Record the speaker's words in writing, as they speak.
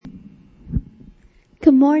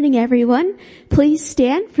Good morning, everyone. Please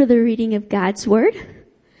stand for the reading of God's Word.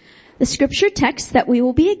 The scripture text that we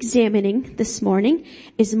will be examining this morning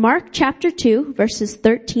is Mark chapter 2, verses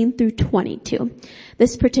 13 through 22.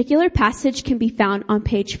 This particular passage can be found on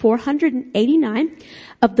page 489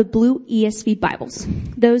 of the blue ESV Bibles.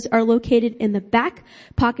 Those are located in the back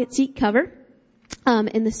pocket seat cover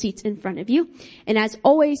in the seats in front of you. And as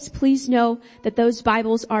always, please know that those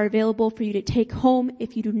Bibles are available for you to take home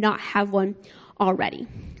if you do not have one already.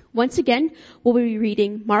 Once again, we'll be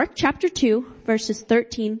reading Mark chapter 2, verses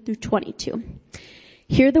 13 through 22.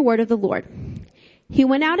 Hear the word of the Lord. He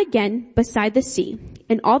went out again beside the sea,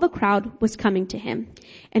 and all the crowd was coming to him,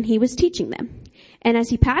 and he was teaching them. And as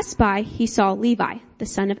he passed by, he saw Levi, the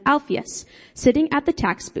son of Alphaeus, sitting at the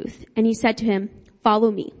tax booth, and he said to him, "Follow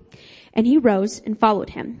me." And he rose and followed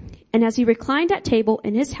him. And as he reclined at table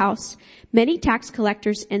in his house, many tax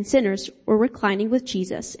collectors and sinners were reclining with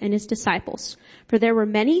Jesus and his disciples, for there were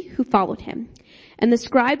many who followed him. And the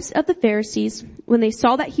scribes of the Pharisees, when they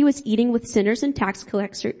saw that he was eating with sinners and tax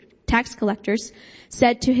collectors,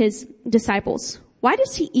 said to his disciples, "Why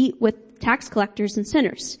does he eat with tax collectors and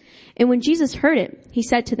sinners?" And when Jesus heard it, he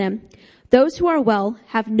said to them, "Those who are well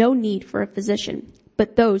have no need for a physician,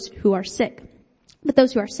 but those who are sick.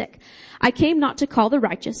 I came not to call the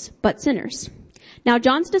righteous, but sinners." Now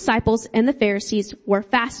John's disciples and the Pharisees were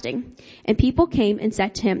fasting, and people came and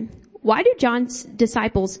said to him, "Why do John's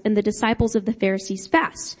disciples and the disciples of the Pharisees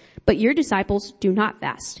fast, but your disciples do not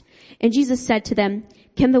fast?" And Jesus said to them,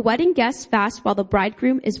 "Can the wedding guests fast while the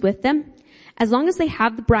bridegroom is with them? As long as they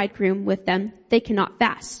have the bridegroom with them, they cannot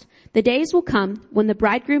fast. The days will come when the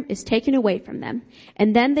bridegroom is taken away from them,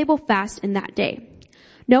 and then they will fast in that day.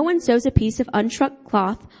 No one sews a piece of unshrunk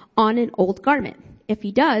cloth on an old garment. If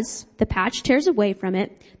he does, the patch tears away from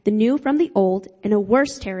it, the new from the old, and a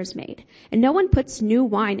worse tear is made. And no one puts new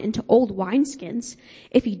wine into old wineskins.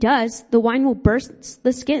 If he does, the wine will burst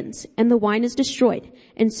the skins, and the wine is destroyed,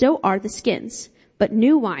 and so are the skins. But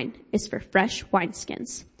new wine is for fresh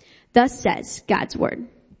wineskins." Thus says God's word.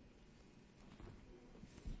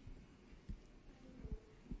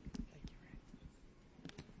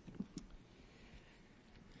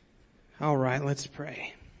 All right, let's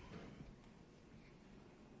pray.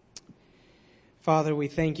 Father, we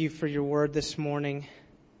thank you for your word this morning.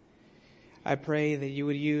 I pray that you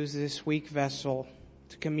would use this weak vessel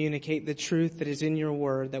to communicate the truth that is in your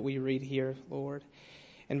word that we read here, Lord.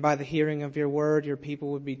 And by the hearing of your word, your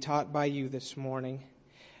people would be taught by you this morning.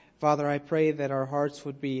 Father, I pray that our hearts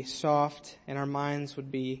would be soft and our minds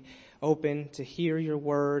would be open to hear your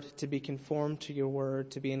word, to be conformed to your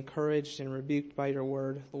word, to be encouraged and rebuked by your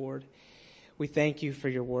word, Lord. We thank you for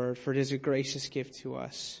your word, for it is a gracious gift to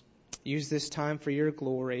us. Use this time for your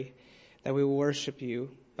glory, that we will worship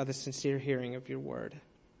you by the sincere hearing of your word.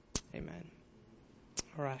 Amen.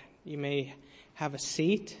 All right, you may have a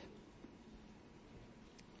seat.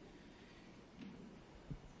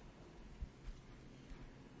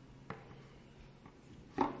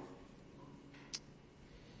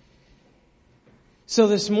 So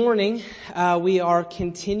this morning, we are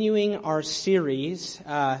continuing our series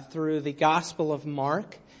through the Gospel of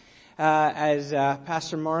Mark. As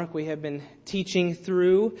Pastor Mark, we have been teaching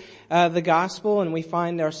through the Gospel, and we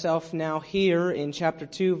find ourselves now here in chapter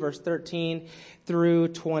 2, verse 13 through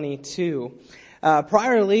 22.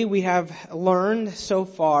 Priorly, we have learned so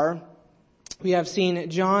far, we have seen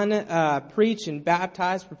John preach and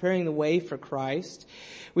baptize, preparing the way for Christ.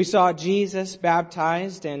 We saw Jesus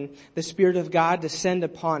baptized and the Spirit of God descend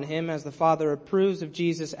upon him as the Father approves of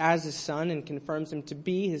Jesus as his Son and confirms him to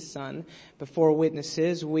be his Son before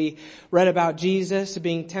witnesses. We read about Jesus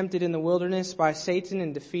being tempted in the wilderness by Satan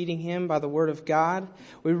and defeating him by the Word of God.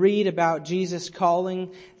 We read about Jesus calling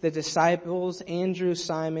the disciples, Andrew,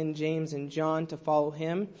 Simon, James, and John, to follow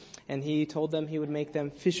him, and he told them he would make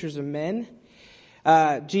them fishers of men.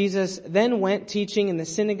 Jesus then went teaching in the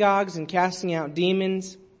synagogues and casting out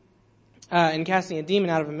demons, and casting a demon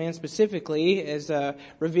out of a man specifically is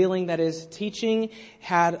revealing that his teaching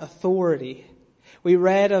had authority. We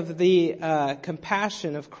read of the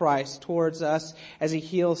compassion of Christ towards us as he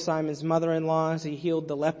healed Simon's mother-in-law, as he healed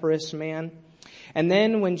the leprous man. And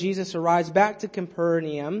then when Jesus arrives back to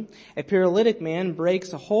Capernaum, a paralytic man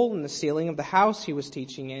breaks a hole in the ceiling of the house he was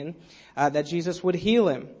teaching in, that Jesus would heal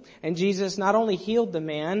him. And Jesus not only healed the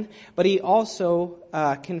man, but he also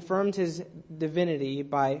confirmed his divinity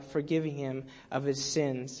by forgiving him of his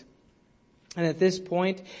sins. And at this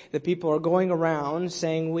point, the people are going around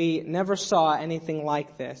saying, "We never saw anything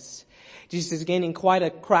like this." Jesus is gaining quite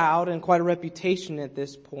a crowd and quite a reputation at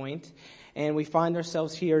this point. And we find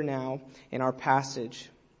ourselves here now in our passage.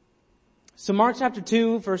 So Mark chapter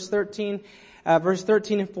 2, verse 13 verse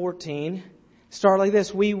 13 and 14, start like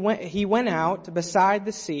this. He went out beside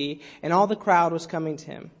the sea, and all the crowd was coming to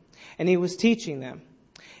him, and he was teaching them.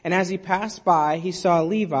 And as he passed by, he saw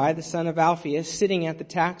Levi, the son of Alphaeus, sitting at the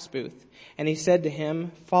tax booth. And he said to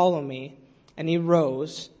him, "Follow me." And he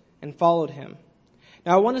rose and followed him.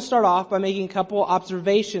 Now I want to start off by making a couple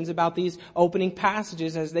observations about these opening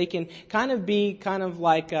passages, as they can be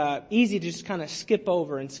easy to just kind of skip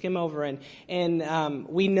over and skim over. And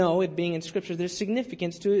we know, it being in Scripture, there's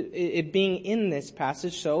significance to it being in this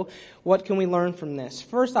passage. So what can we learn from this?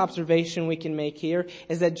 First observation we can make here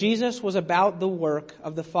is that Jesus was about the work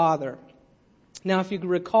of the Father. Now, if you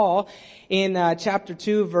recall, in chapter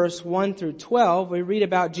 2, verse 1 through 12, we read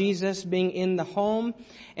about Jesus being in a home,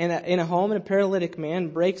 and a paralytic man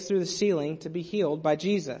breaks through the ceiling to be healed by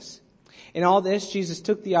Jesus. In all this, Jesus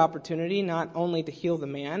took the opportunity not only to heal the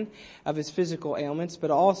man of his physical ailments, but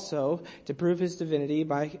also to prove his divinity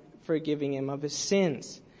by forgiving him of his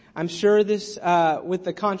sins. I'm sure this, with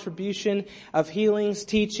the contribution of healings,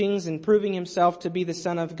 teachings, and proving himself to be the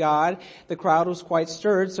Son of God, the crowd was quite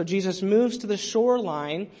stirred. So Jesus moves to the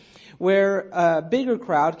shoreline where a bigger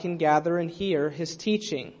crowd can gather and hear his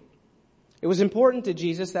teaching. It was important to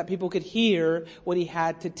Jesus that people could hear what he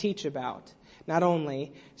had to teach about, not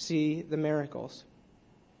only see the miracles.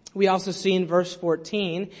 We also see in verse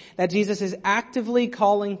 14 that Jesus is actively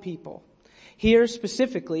calling people. Here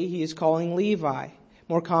specifically, he is calling Levi,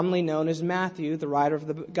 more commonly known as Matthew, the writer of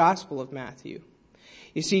the Gospel of Matthew.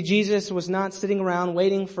 You see, Jesus was not sitting around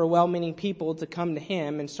waiting for well-meaning people to come to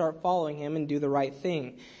him and start following him and do the right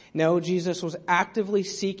thing. No, Jesus was actively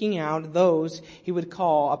seeking out those he would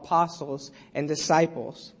call apostles and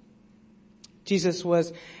disciples. Jesus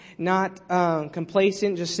was not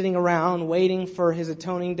complacent, just sitting around waiting for his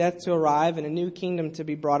atoning death to arrive and a new kingdom to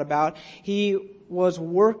be brought about. He was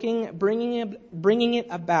working, bringing it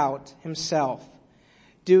about himself,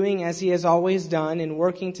 doing as he has always done, and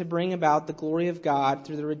working to bring about the glory of God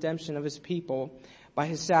through the redemption of his people by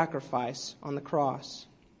his sacrifice on the cross.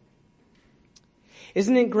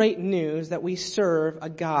 Isn't it great news that we serve a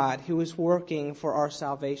God who is working for our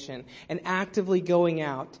salvation and actively going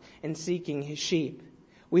out and seeking his sheep?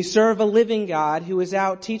 We serve a living God who is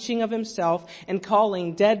out teaching of himself and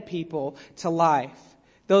calling dead people to life.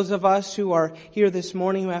 Those of us who are here this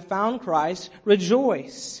morning who have found Christ,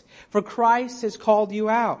 rejoice, for Christ has called you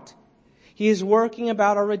out. He is working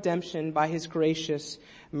about our redemption by his gracious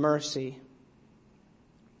mercy.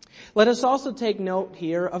 Let us also take note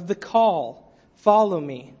here of the call. Follow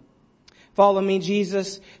me. Follow me,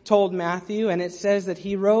 Jesus told Matthew, and it says that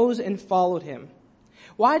he rose and followed him.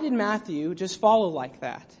 Why did Matthew just follow like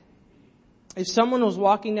that? If someone was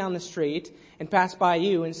walking down the street and passed by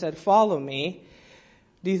you and said, "Follow me,"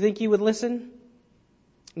 do you think you would listen?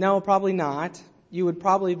 No, probably not. You would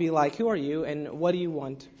probably be like, "Who are you and what do you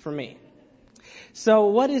want from me?" So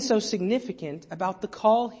what is so significant about the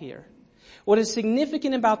call here? What is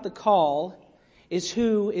significant about the call is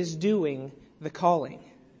who is doing the calling.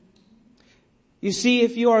 You see,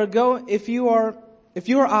 if you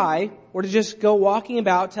or I were to just go walking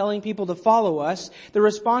about telling people to follow us, the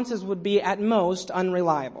responses would be at most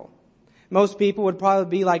unreliable. Most people would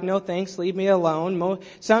probably be like, "No thanks, leave me alone."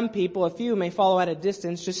 Some people, a few, may follow at a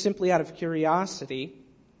distance just simply out of curiosity.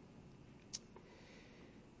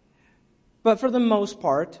 But for the most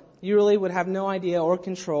part, you really would have no idea or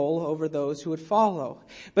control over those who would follow.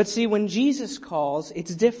 But see, when Jesus calls,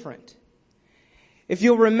 it's different. If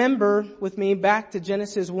you'll remember with me back to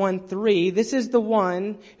Genesis 1:3, this is the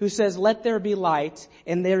one who says, "Let there be light,"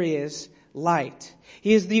 and there is light.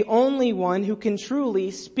 He is the only one who can truly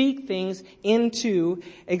speak things into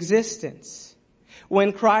existence.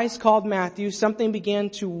 When Christ called Matthew, something began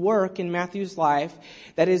to work in Matthew's life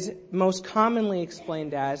that is most commonly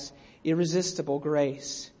explained as irresistible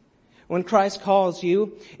grace. When Christ calls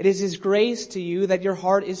you, it is his grace to you that your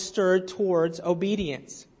heart is stirred towards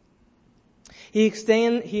obedience. He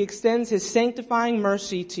extends his sanctifying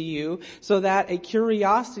mercy to you so that a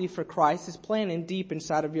curiosity for Christ is planted deep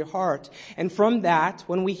inside of your heart. And from that,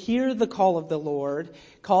 when we hear the call of the Lord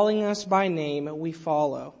calling us by name, we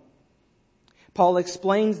follow. Paul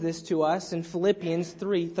explains this to us in Philippians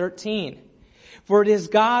 3:13. "For it is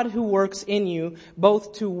God who works in you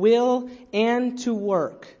both to will and to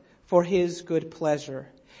work for his good pleasure."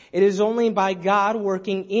 It is only by God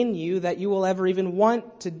working in you that you will ever even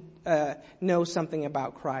want to know something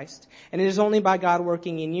about Christ. And it is only by God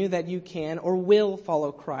working in you that you can or will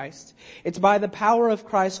follow Christ. It's by the power of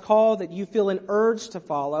Christ's call that you feel an urge to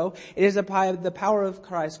follow. It is by the power of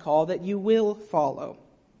Christ's call that you will follow.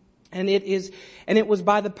 And it was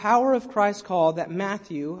by the power of Christ's call that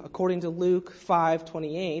Matthew, according to Luke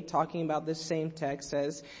 5:28, talking about this same text,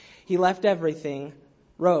 says, he left everything,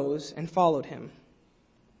 rose, and followed him.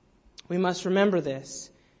 We must remember this.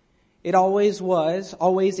 It always was,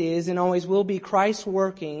 always is, and always will be Christ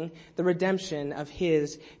working the redemption of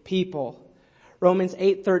his people. Romans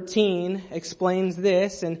 8:13 explains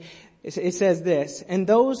this, and it says this, and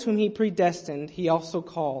those whom he predestined, he also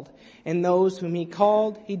called. And those whom he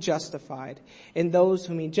called, he justified. And those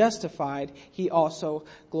whom he justified, he also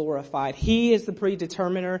glorified. He is the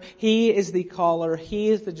predeterminer. He is the caller. He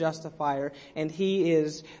is the justifier. And he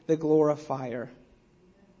is the glorifier.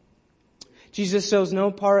 Jesus shows no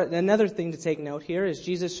another thing to take note here is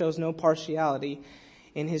Jesus shows no partiality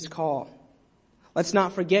in his call. Let's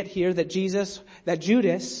not forget here that Judas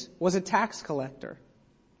was a tax collector.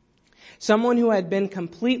 Someone who had been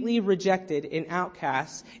completely rejected and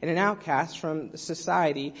an outcast from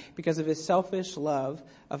society because of his selfish love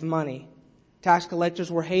of money. Tax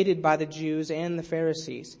collectors were hated by the Jews and the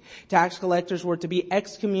Pharisees. Tax collectors were to be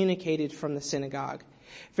excommunicated from the synagogue.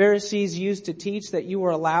 Pharisees used to teach that you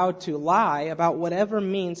were allowed to lie about whatever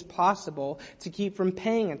means possible to keep from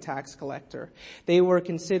paying a tax collector. They were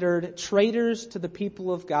considered traitors to the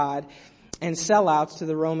people of God and sellouts to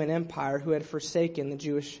the Roman Empire who had forsaken the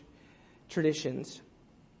Jewish traditions.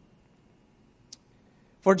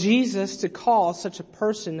 For Jesus to call such a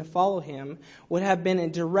person to follow him would have been a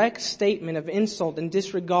direct statement of insult and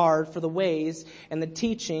disregard for the ways and the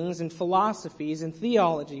teachings and philosophies and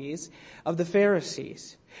theologies of the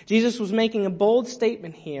Pharisees. Jesus was making a bold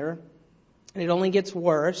statement here, and it only gets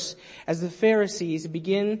worse as the Pharisees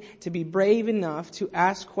begin to be brave enough to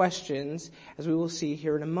ask questions, as we will see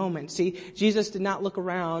here in a moment. See, Jesus did not look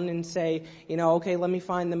around and say, okay, let me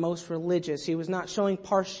find the most religious. He was not showing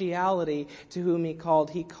partiality to whom he called.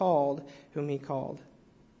 He called whom he called.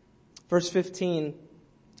 Verse 15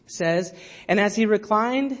 says, and as he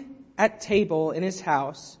reclined at table in his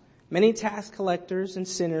house, many tax collectors and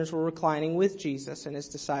sinners were reclining with Jesus and his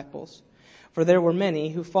disciples, for there were many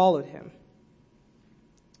who followed him.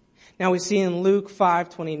 Now we see in Luke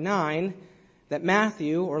 5:29 that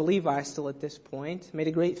Matthew, or Levi still at this point, made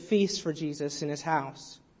a great feast for Jesus in his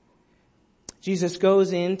house. Jesus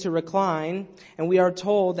goes in to recline, and we are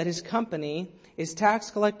told that his company is tax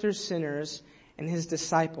collectors, sinners, and his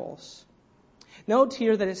disciples. Note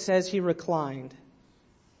here that it says he reclined.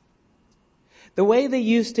 The way they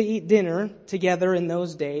used to eat dinner together in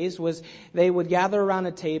those days was they would gather around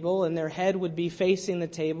a table and their head would be facing the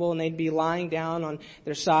table and they'd be lying down on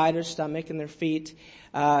their side or stomach and their feet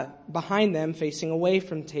behind them facing away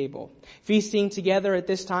from the table. Feasting together at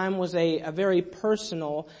this time was a very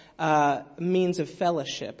personal means of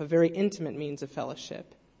fellowship, a very intimate means of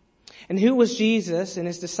fellowship. And who was Jesus and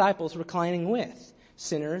his disciples reclining with?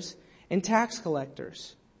 Sinners and tax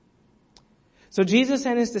collectors. So Jesus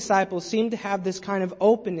and his disciples seem to have this kind of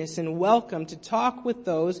openness and welcome to talk with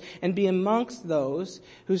those and be amongst those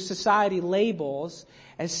whose society labels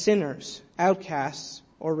as sinners, outcasts,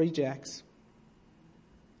 or rejects.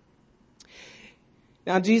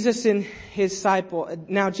 Now Jesus and his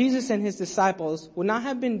disciples would not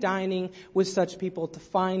have been dining with such people to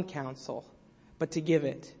find counsel, but to give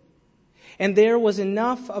it. And there was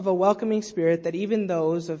enough of a welcoming spirit that even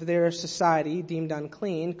those of their society deemed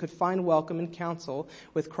unclean could find welcome and counsel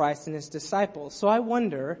with Christ and his disciples. So I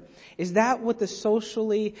wonder, is that what the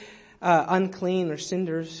socially unclean or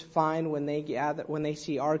sinners find when they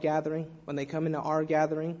see our gathering, when they come into our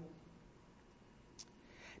gathering?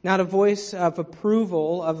 Not a voice of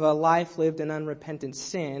approval of a life lived in unrepentant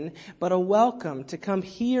sin, but a welcome to come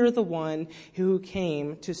hear the one who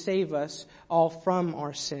came to save us all from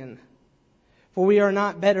our sin. For we are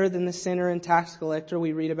not better than the sinner and tax collector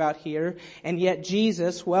we read about here, and yet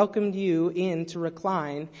Jesus welcomed you in to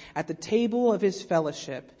recline at the table of his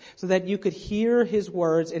fellowship so that you could hear his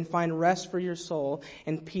words and find rest for your soul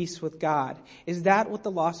and peace with God. Is that what the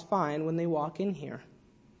lost find when they walk in here?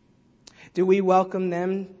 Do we welcome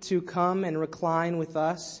them to come and recline with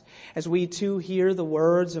us as we too hear the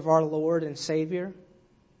words of our Lord and Savior?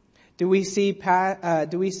 Do we see past the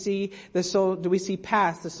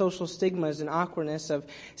social stigmas and awkwardness of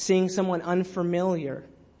seeing someone unfamiliar?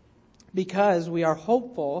 Because we are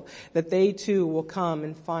hopeful that they too will come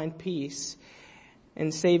and find peace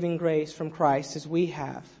and saving grace from Christ as we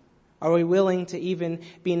have. Are we willing to even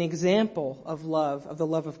be an example of love, of the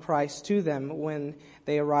love of Christ to them when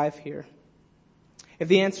they arrive here? If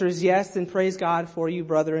the answer is yes, then praise God for you,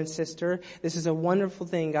 brother and sister. This is a wonderful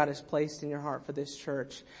thing God has placed in your heart for this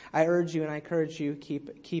church. I urge you and I encourage you,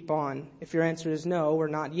 keep on. If your answer is no or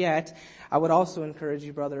not yet, I would also encourage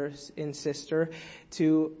you, brother and sister,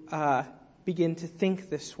 to begin to think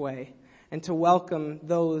this way and to welcome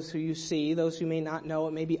those who you see, those who may not know.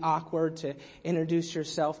 It may be awkward to introduce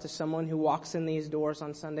yourself to someone who walks in these doors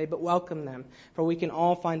on Sunday, but welcome them, for we can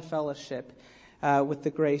all find fellowship with the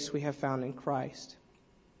grace we have found in Christ.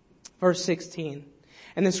 Verse 16,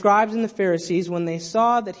 and the scribes and the Pharisees, when they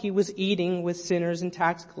saw that he was eating with sinners and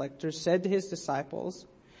tax collectors, said to his disciples,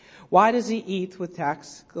 "Why does he eat with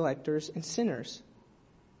tax collectors and sinners?"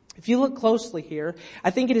 If you look closely here, I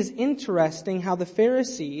think it is interesting how the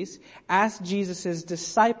Pharisees asked Jesus'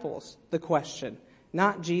 disciples the question,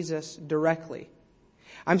 not Jesus directly.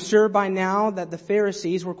 I'm sure by now that the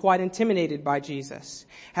Pharisees were quite intimidated by Jesus,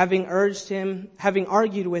 having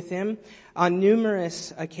argued with him on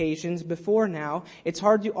numerous occasions before now. It's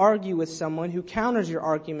hard to argue with someone who counters your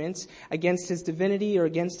arguments against his divinity or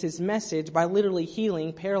against his message by literally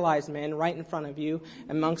healing paralyzed men right in front of you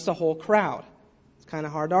amongst a whole crowd. It's kind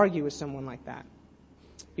of hard to argue with someone like that.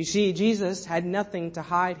 You see, Jesus had nothing to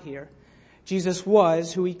hide here. Jesus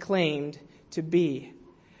was who he claimed to be.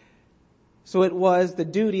 So it was the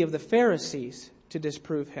duty of the Pharisees to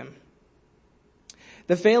disprove him.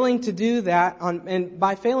 By failing to do that on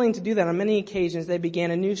many occasions, they began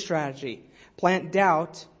a new strategy: plant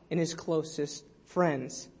doubt in his closest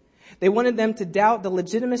friends. They wanted them to doubt the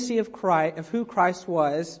legitimacy of Christ, of who Christ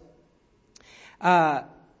was, by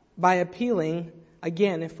appealing,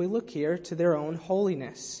 again, if we look here, to their own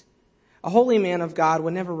holiness. A holy man of God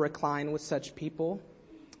would never recline with such people.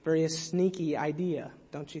 Very sneaky idea,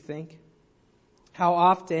 don't you think? How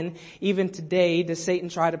often, even today, does Satan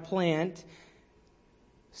try to plant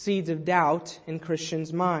seeds of doubt in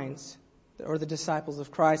Christians' minds, or the disciples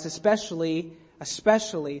of Christ, especially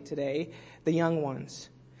today, the young ones.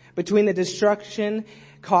 Between the destruction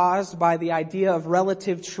caused by the idea of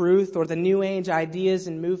relative truth or the New Age ideas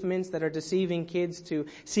and movements that are deceiving kids to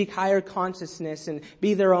seek higher consciousness and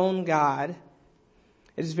be their own God,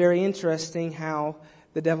 it is very interesting how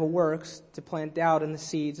the devil works to plant doubt in the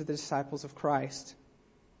seeds of the disciples of Christ.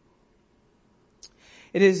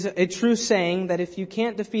 It is a true saying that if you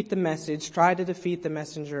can't defeat the message, try to defeat the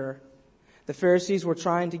messenger. The Pharisees were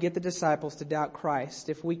trying to get the disciples to doubt Christ.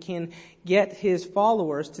 If we can get his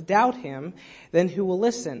followers to doubt him, then who will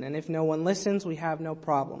listen? And if no one listens, we have no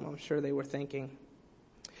problem, I'm sure they were thinking.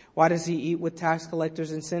 Why does he eat with tax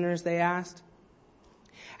collectors and sinners, they asked.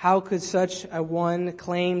 How could such a one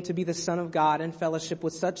claim to be the Son of God and fellowship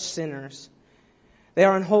with such sinners? They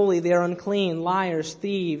are unholy, they are unclean, liars,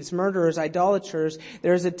 thieves, murderers, idolaters.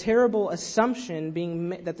 There is a terrible assumption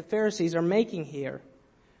that the Pharisees are making here.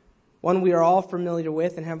 One we are all familiar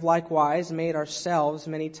with and have likewise made ourselves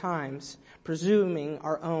many times, presuming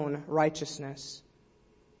our own righteousness.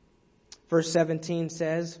 Verse 17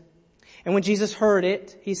 says, and when Jesus heard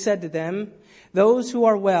it, he said to them, those who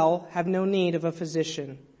are well have no need of a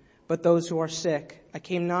physician, but those who are sick. I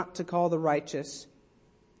came not to call the righteous,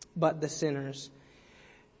 but the sinners.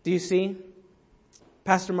 Do you see?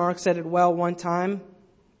 Pastor Mark said it well one time.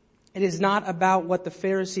 It is not about what the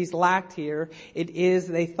Pharisees lacked here. It is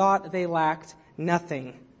they thought they lacked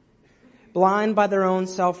nothing. Blind by their own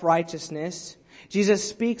self-righteousness, Jesus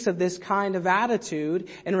speaks of this kind of attitude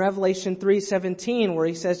in Revelation 3:17, where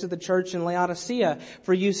he says to the church in Laodicea,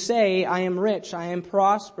 for you say, I am rich, I have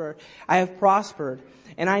prospered,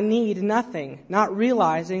 and I need nothing, not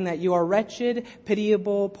realizing that you are wretched,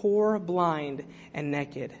 pitiable, poor, blind, and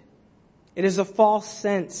naked. It is a false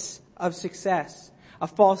sense of success, a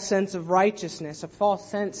false sense of righteousness, a false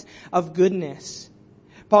sense of goodness.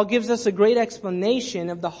 Paul gives us a great explanation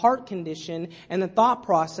of the heart condition and the thought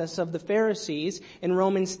process of the Pharisees in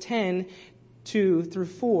Romans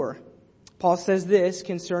 10:2-4. Paul says this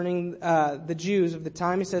concerning the Jews of the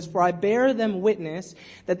time. He says, for I bear them witness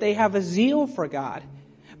that they have a zeal for God,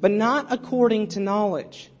 but not according to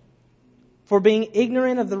knowledge. For being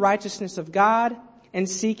ignorant of the righteousness of God and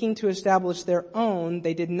seeking to establish their own,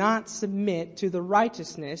 they did not submit to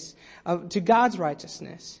God's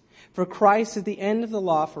righteousness. For Christ is the end of the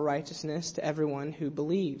law for righteousness to everyone who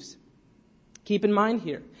believes. Keep in mind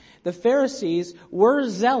here, the Pharisees were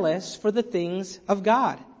zealous for the things of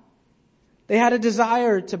God. They had a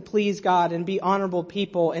desire to please God and be honorable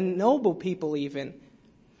people and noble people even,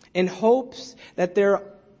 in hopes that their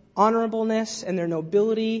honorableness and their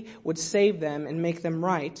nobility would save them and make them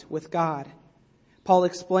right with God. Paul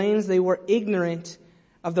explains they were ignorant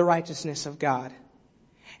of the righteousness of God.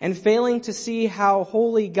 And failing to see how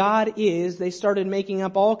holy God is, they started making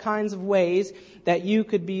up all kinds of ways that you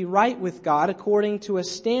could be right with God according to a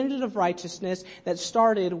standard of righteousness that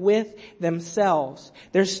started with themselves.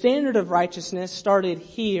 Their standard of righteousness started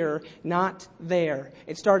here, not there.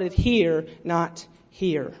 It started here, not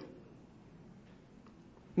here.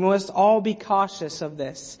 We must all be cautious of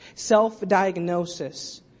this.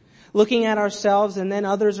 Self-diagnosis. Looking at ourselves and then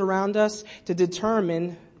others around us to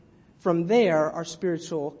determine from there our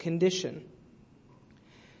spiritual condition.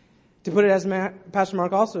 To put it as Pastor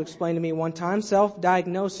Mark also explained to me one time,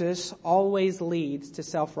 self-diagnosis always leads to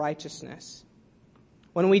self-righteousness.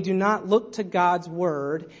 When we do not look to God's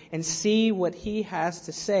Word and see what He has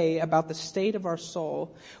to say about the state of our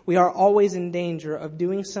soul, we are always in danger of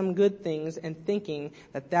doing some good things and thinking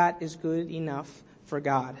that that is good enough for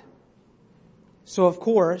God. So of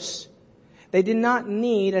course, they did not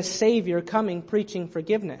need a Savior coming preaching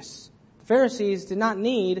forgiveness. The Pharisees did not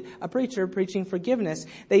need a preacher preaching forgiveness.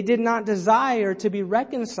 They did not desire to be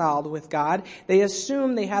reconciled with God. They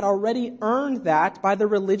assumed they had already earned that by their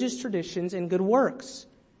religious traditions and good works.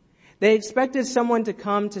 They expected someone to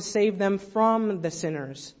come to save them from the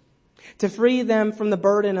sinners, to free them from the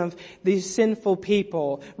burden of these sinful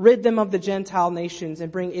people, rid them of the Gentile nations,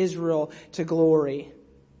 and bring Israel to glory.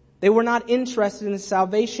 They were not interested in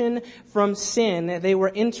salvation from sin. They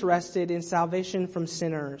were interested in salvation from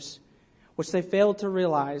sinners, which they failed to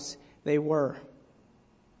realize they were.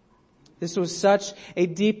 This was such a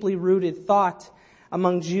deeply rooted thought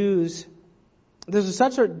among Jews. This was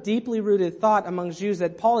such a deeply rooted thought among Jews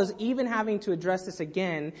that Paul is even having to address this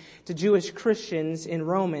again to Jewish Christians in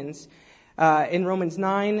Romans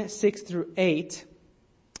 9, 6 through 8.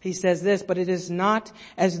 He says this, "But it is not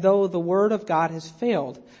as though the word of God has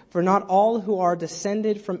failed, for not all who are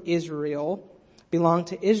descended from Israel belong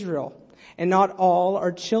to Israel, and not all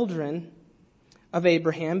are children of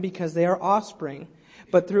Abraham because they are offspring.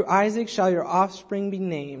 But through Isaac shall your offspring be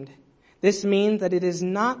named. This means that it is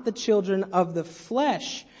not the children of the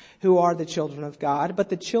flesh who are the children of God, but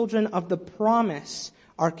the children of the promise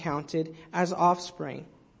are counted as offspring.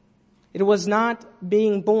 It was not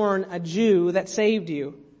being born a Jew that saved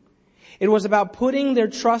you. It was about putting their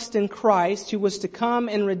trust in Christ, who was to come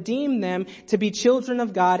and redeem them to be children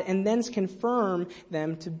of God and thence confirm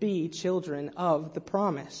them to be children of the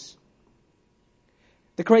promise."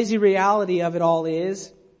 The crazy reality of it all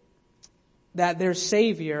is that their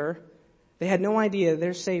Savior, they had no idea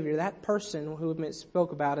their Savior, that person who we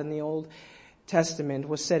spoke about in the Old Testament,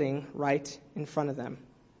 was sitting right in front of them.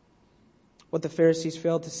 What the Pharisees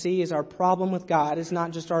failed to see is our problem with God is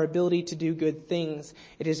not just our ability to do good things.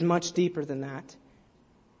 It is much deeper than that.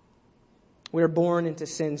 We are born into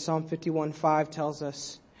sin. Psalm 51:5 tells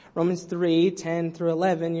us. Romans 3:10 through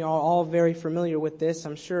 11, you're all very familiar with this,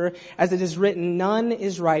 I'm sure. As it is written, none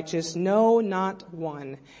is righteous, no, not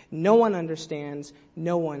one. No one understands,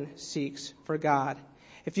 no one seeks for God.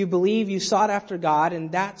 If you believe you sought after God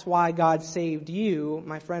and that's why God saved you,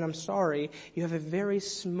 my friend, I'm sorry, you have a very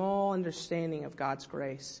small understanding of God's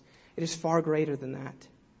grace. It is far greater than that.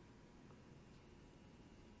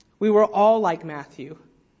 We were all like Matthew,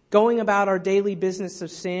 going about our daily business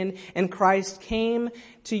of sin, and Christ came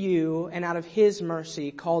to you and out of His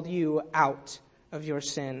mercy called you out of your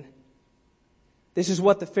sin. This is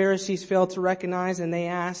what the Pharisees failed to recognize, and they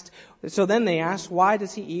asked, why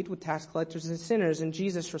does He eat with tax collectors and sinners? And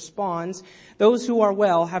Jesus responds, those who are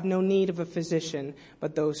well have no need of a physician,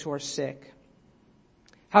 but those who are sick.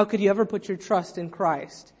 How could you ever put your trust in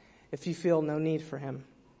Christ if you feel no need for Him?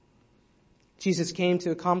 Jesus came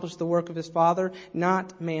to accomplish the work of His Father,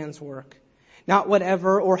 not man's work. Not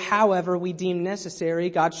whatever or however we deem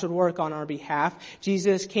necessary God should work on our behalf.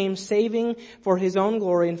 Jesus came saving for His own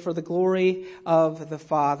glory and for the glory of the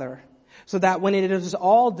Father. So that when it is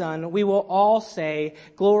all done, we will all say,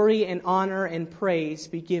 glory and honor and praise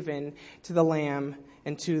be given to the Lamb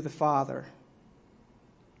and to the Father.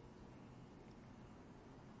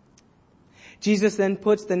 Jesus then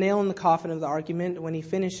puts the nail in the coffin of the argument when He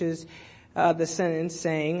finishes the sentence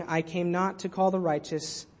saying, I came not to call the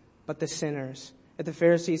righteous, but the sinners. If the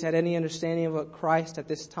Pharisees had any understanding of what Christ at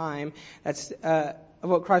this time, of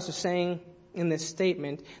what Christ was saying in this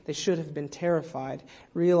statement, they should have been terrified,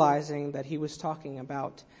 realizing that He was talking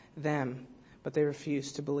about them, but they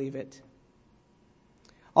refused to believe it.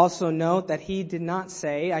 Also note that He did not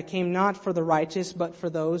say, I came not for the righteous, but for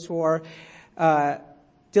those who are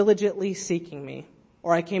diligently seeking me.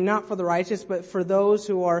 Or I came not for the righteous, but for those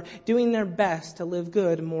who are doing their best to live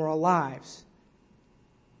good, moral lives.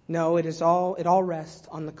 No, it all rests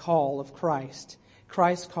on the call of Christ.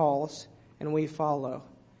 Christ calls and we follow.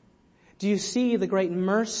 Do you see the great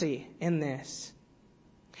mercy in this?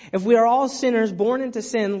 If we are all sinners born into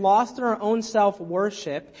sin, lost in our own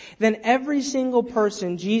self-worship, then every single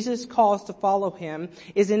person Jesus calls to follow him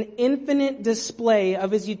is an infinite display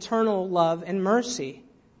of his eternal love and mercy.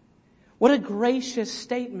 What a gracious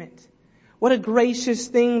statement. What a gracious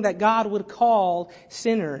thing that God would call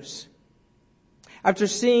sinners. After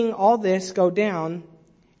seeing all this go down,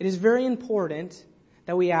 it is very important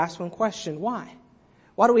that we ask one question. Why?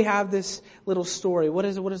 Why do we have this little story? What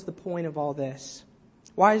is the point of all this?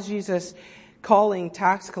 Why is Jesus calling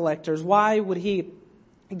tax collectors? Why would he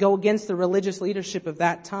go against the religious leadership of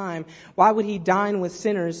that time? Why would he dine with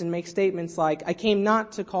sinners and make statements like, I came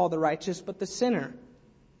not to call the righteous, but the sinner?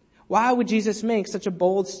 Why would Jesus make such a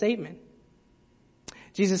bold statement?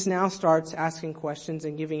 Jesus now starts asking questions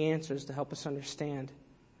and giving answers to help us understand.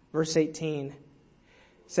 Verse 18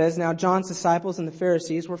 says, Now John's disciples and the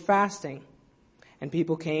Pharisees were fasting, and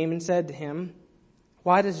people came and said to him,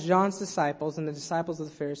 Why does John's disciples and the disciples of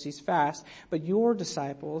the Pharisees fast, but your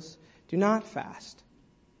disciples do not fast?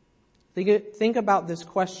 Think about this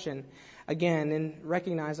question again and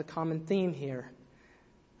recognize a common theme here.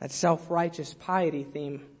 That self-righteous piety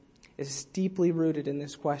theme is deeply rooted in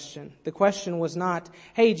this question. The question was not,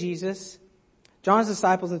 hey Jesus, John's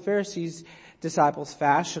disciples and Pharisees' disciples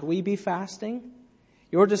fast. Should we be fasting?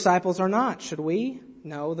 Your disciples are not. Should we?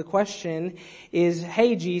 No, the question is,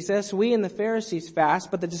 hey Jesus, we and the Pharisees fast,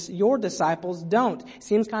 but your disciples don't.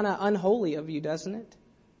 Seems kind of unholy of you, doesn't it?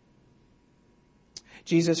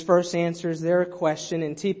 Jesus first answers their question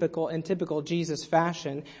in typical Jesus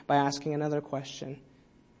fashion by asking another question.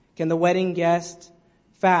 Can the wedding guest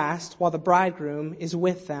fast while the bridegroom is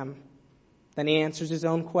with them? Then he answers his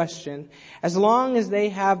own question. As long as they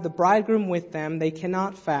have the bridegroom with them, they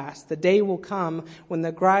cannot fast. The day will come when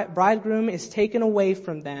the bridegroom is taken away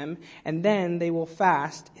from them, and then they will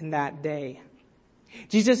fast in that day.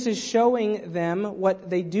 Jesus is showing them what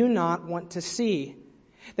they do not want to see.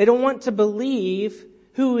 They don't want to believe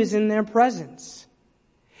who is in their presence.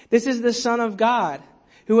 This is the Son of God,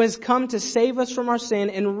 who has come to save us from our sin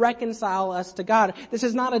and reconcile us to God. This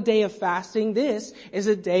is not a day of fasting. This is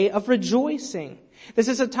a day of rejoicing. This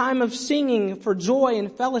is a time of singing for joy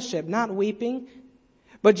and fellowship, not weeping.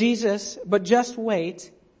 But just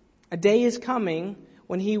wait. A day is coming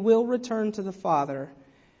when he will return to the Father,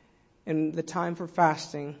 and the time for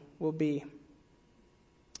fasting will be.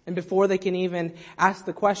 And before they can even ask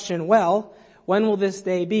the question, well, when will this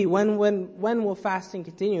day be? When will fasting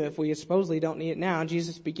continue if we supposedly don't need it now?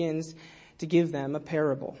 Jesus begins to give them a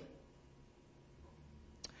parable.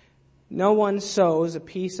 No one sews a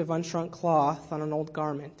piece of unshrunk cloth on an old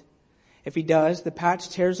garment. If he does, the patch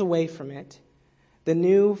tears away from it, the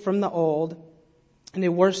new from the old, and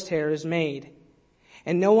a worse tear is made.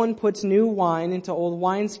 And no one puts new wine into old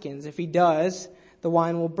wineskins. If he does, the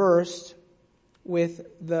wine will burst with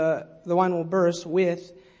the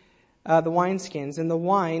wineskins, and the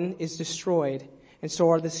wine is destroyed, and so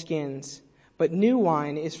are the skins. But new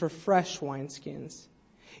wine is for fresh wineskins.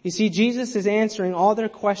 You see, Jesus is answering all their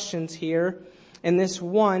questions here in this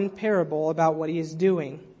one parable about what he is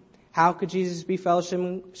doing. How could Jesus be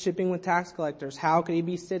fellowshipping with tax collectors? How could he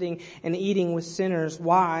be sitting and eating with sinners?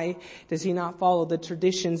 Why does he not follow the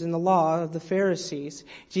traditions and the law of the Pharisees?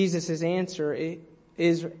 Jesus answers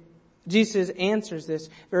this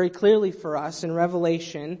very clearly for us in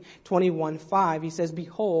Revelation 21:5. He says,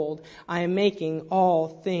 Behold, I am making all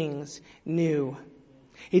things new.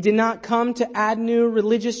 He did not come to add new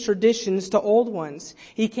religious traditions to old ones.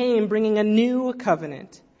 He came bringing a new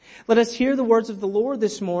covenant. Let us hear the words of the Lord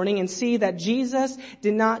this morning and see that Jesus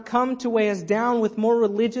did not come to weigh us down with more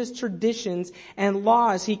religious traditions and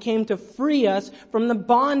laws. He came to free us from the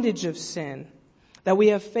bondage of sin, that we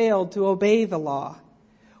have failed to obey the law.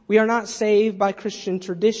 We are not saved by Christian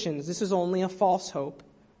traditions. This is only a false hope,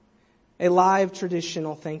 a lie of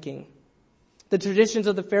traditional thinking. The traditions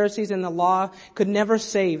of the Pharisees and the law could never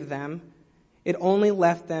save them. It only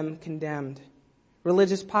left them condemned.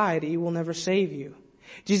 Religious piety will never save you.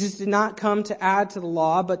 Jesus did not come to add to the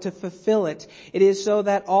law, but to fulfill it. It is so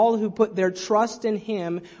that all who put their trust in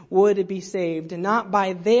him would be saved, not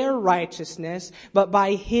by their righteousness, but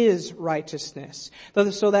by his righteousness.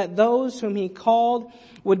 So that those whom he called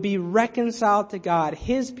would be reconciled to God.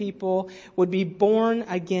 His people would be born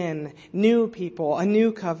again, new people, a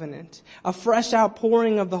new covenant, a fresh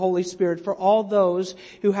outpouring of the Holy Spirit for all those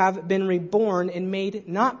who have been reborn and made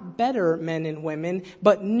not better men and women,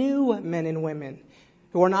 but new men and women,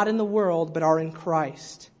 who are not in the world, but are in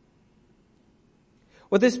Christ.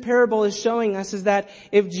 What this parable is showing us is that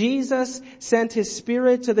if Jesus sent his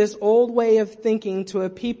Spirit to this old way of thinking to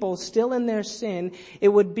a people still in their sin, it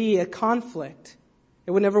would be a conflict. It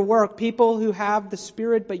It would never work. People who have the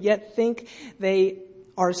Spirit but yet think they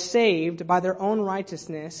are saved by their own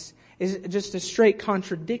righteousness is just a straight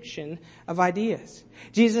contradiction of ideas.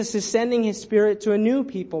 Jesus is sending His Spirit to a new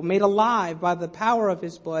people made alive by the power of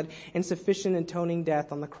His blood and sufficient atoning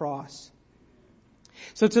death on the cross.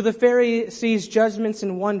 So to the Pharisees' judgments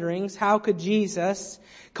and wonderings, how could Jesus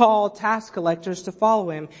call tax collectors to follow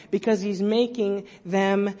Him? Because He's making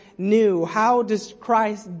them new. How does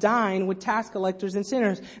Christ dine with tax collectors and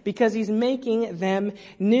sinners? Because He's making them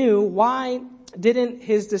new. Why didn't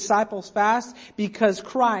His disciples fast? Because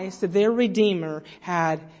Christ, their Redeemer,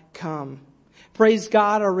 had come. Praise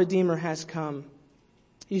God, our Redeemer has come.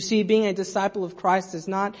 You see, being a disciple of Christ does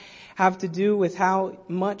not have to do with how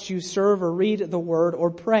much you serve or read the Word or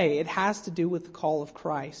pray. It has to do with the call of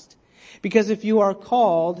Christ. Because if you are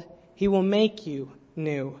called, He will make you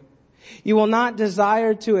new. You will not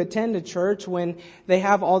desire to attend a church when they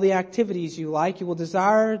have all the activities you like. You will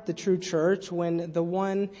desire the true church when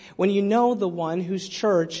you know the one whose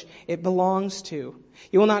church it belongs to.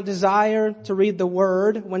 You will not desire to read the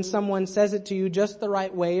Word when someone says it to you just the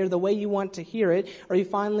right way or the way you want to hear it, or you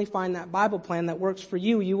finally find that Bible plan that works for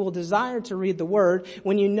you. You will desire to read the Word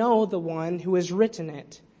when you know the one who has written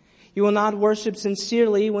it. You will not worship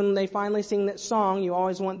sincerely when they finally sing that song you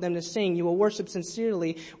always want them to sing. You will worship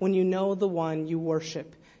sincerely when you know the one you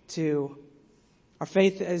worship too. Our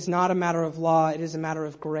faith is not a matter of law, it is a matter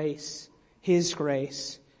of grace, His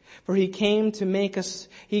grace. For He came to make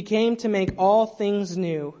all things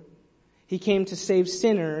new. He came to save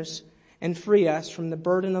sinners and free us from the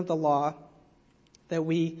burden of the law that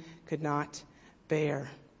we could not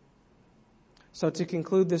bear. So to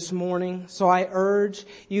conclude this morning, I urge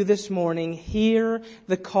you this morning, hear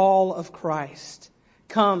the call of Christ.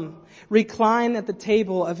 Come, recline at the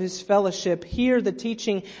table of His fellowship, hear the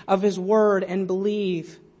teaching of His word and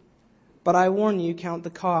believe. But I warn you, count the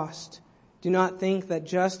cost. Do not think that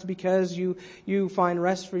just because you find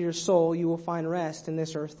rest for your soul, you will find rest in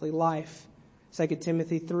this earthly life. 2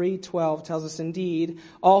 Timothy 3:12 tells us, indeed,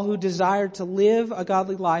 all who desire to live a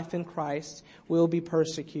godly life in Christ will be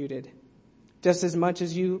persecuted. Just as much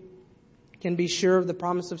as you can be sure of the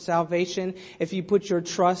promise of salvation, if you put your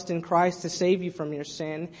trust in Christ to save you from your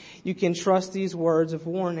sin, you can trust these words of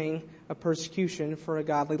warning of persecution for a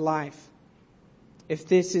godly life. If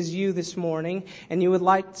this is you this morning and you would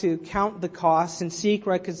like to count the costs and seek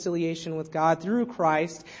reconciliation with God through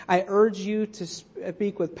Christ, I urge you to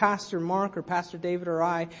speak with Pastor Mark or Pastor David or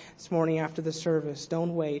I this morning after the service.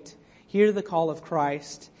 Don't wait. Hear the call of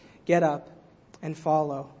Christ. Get up and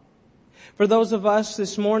follow. For those of us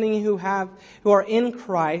this morning who are in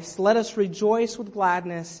Christ, let us rejoice with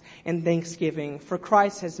gladness and thanksgiving. For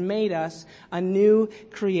Christ has made us a new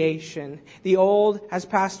creation. The old has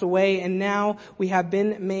passed away and now we have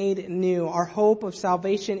been made new. Our hope of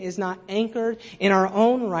salvation is not anchored in our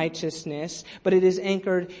own righteousness, but it is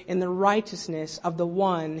anchored in the righteousness of the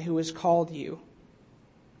one who has called you.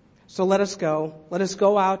 So let us go. Let us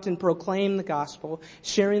go out and proclaim the gospel,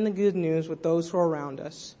 sharing the good news with those who are around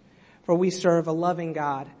us. For we serve a loving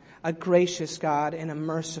God, a gracious God, and a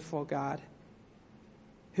merciful God,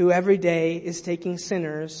 who every day is taking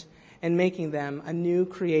sinners and making them a new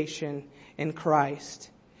creation in Christ.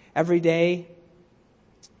 Every day,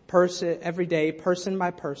 person by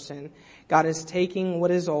person, God is taking what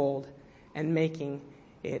is old and making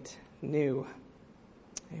it new.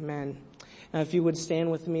 Amen. Now, if you would stand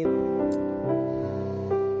with me.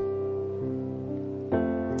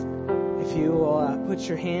 If you will put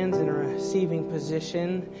your hands in a receiving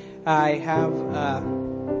position, I have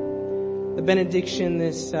the benediction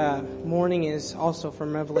this morning is also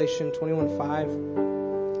from Revelation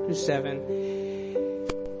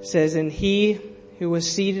 21:5-7. It says, and He who was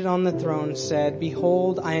seated on the throne said,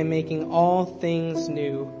 behold, I am making all things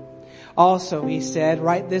new. Also, He said,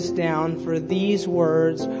 write this down, for these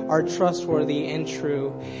words are trustworthy and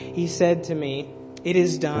true. He said to me, it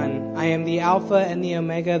is done. I am the Alpha and the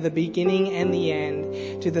Omega, the beginning and the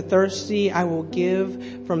end. To the thirsty I will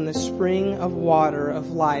give from the spring of water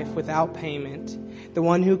of life without payment. The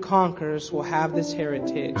one who conquers will have this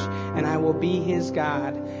heritage, and I will be his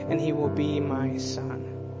God, and he will be my son.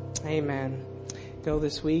 Amen. Go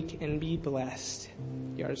this week and be blessed.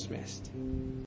 You are dismissed.